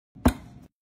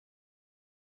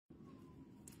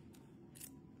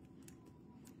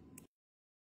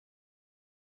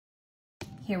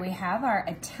Here we have our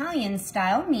Italian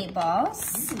style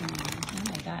meatballs. Oh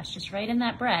my gosh, just right in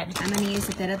that bread. I'm gonna use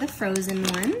a bit of the frozen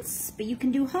ones, but you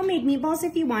can do homemade meatballs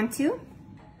if you want to.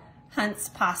 Hunt's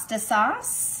pasta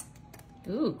sauce.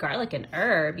 Ooh, garlic and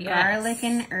herb, yes. Garlic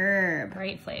and herb.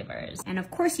 Great flavors. And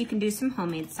of course you can do some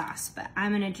homemade sauce, but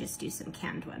I'm gonna just do some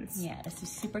canned ones. Yeah, this is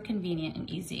super convenient and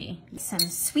easy. Some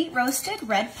sweet roasted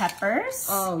red peppers.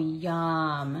 Oh,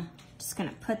 yum. Just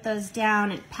gonna put those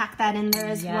down and pack that in there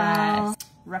as Yes. well.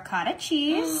 Ricotta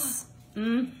cheese.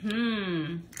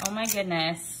 Mm-hmm. Oh my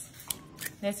goodness.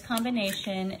 This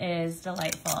combination is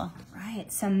delightful. Right,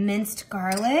 some minced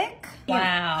garlic.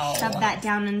 Wow. Shove that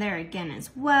down in there again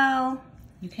as well.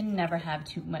 You can never have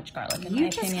too much garlic in my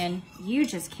opinion. You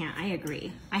just can't, I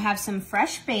agree. I have some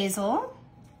fresh basil.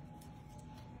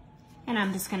 And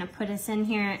I'm just gonna put this in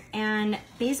here. And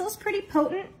basil's pretty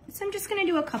potent, so I'm just gonna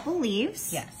do a couple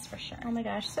leaves. Yes, for sure. Oh my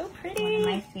gosh, so pretty. One of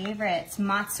my favorites,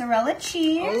 mozzarella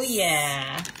cheese. Oh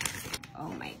yeah. Oh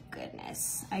my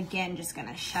goodness. Again, just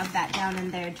gonna shove that down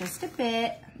in there just a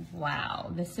bit.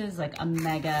 Wow, this is like a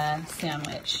mega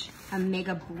sandwich. A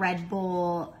mega bread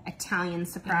bowl Italian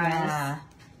surprise. Yeah.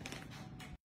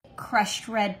 Crushed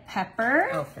red pepper.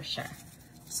 Oh, for sure.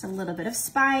 Just a little bit of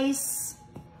spice.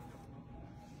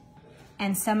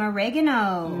 And some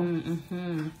oregano.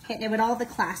 Mm-hmm. Hitting it with all the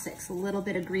classics. A little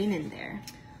bit of green in there.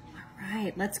 All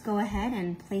right, let's go ahead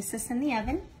and place this in the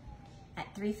oven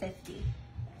at 350.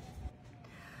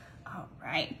 All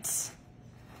right.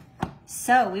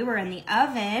 So we were in the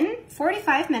oven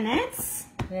 45 minutes.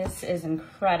 This is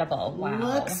incredible. Wow.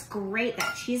 Looks great.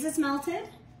 That cheese is melted.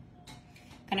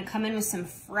 Gonna come in with some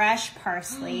fresh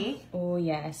parsley. Oh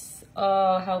yes.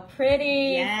 Oh, how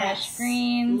pretty. Yes. Fresh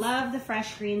greens. Love the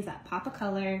fresh greens, that pop of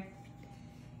color.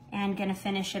 And gonna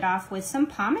finish it off with some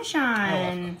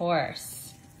Parmesan. Oh, of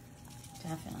course.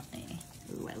 Definitely.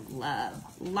 Ooh, I love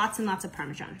lots and lots of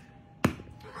Parmesan.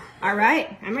 All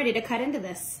right, I'm ready to cut into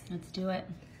this. Let's do it.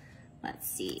 Let's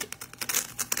see.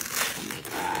 Oh my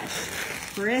gosh.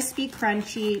 Crispy,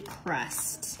 crunchy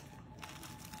crust.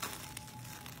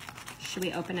 Should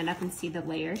we open it up and see the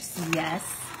layers? Yes.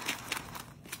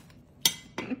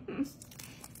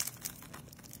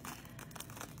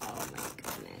 Oh my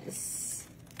goodness.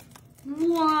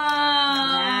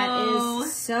 Wow. That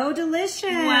is so delicious.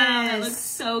 Wow, that looks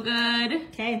so good.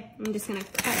 Okay, I'm just gonna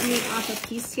cut meat off a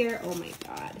piece here. Oh my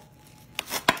God.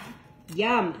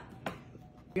 Yum.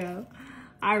 Go.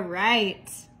 All right,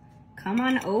 come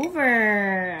on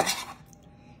over.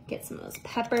 Get some of those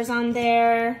peppers on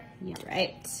there. All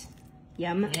right.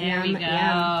 Yum, There yum, we go.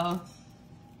 yum.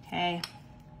 Okay.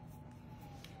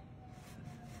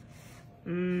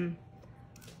 Mmm.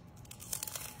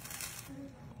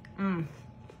 Mmm.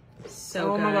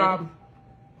 So Oh good. my God.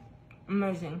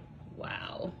 Amazing.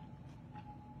 Wow.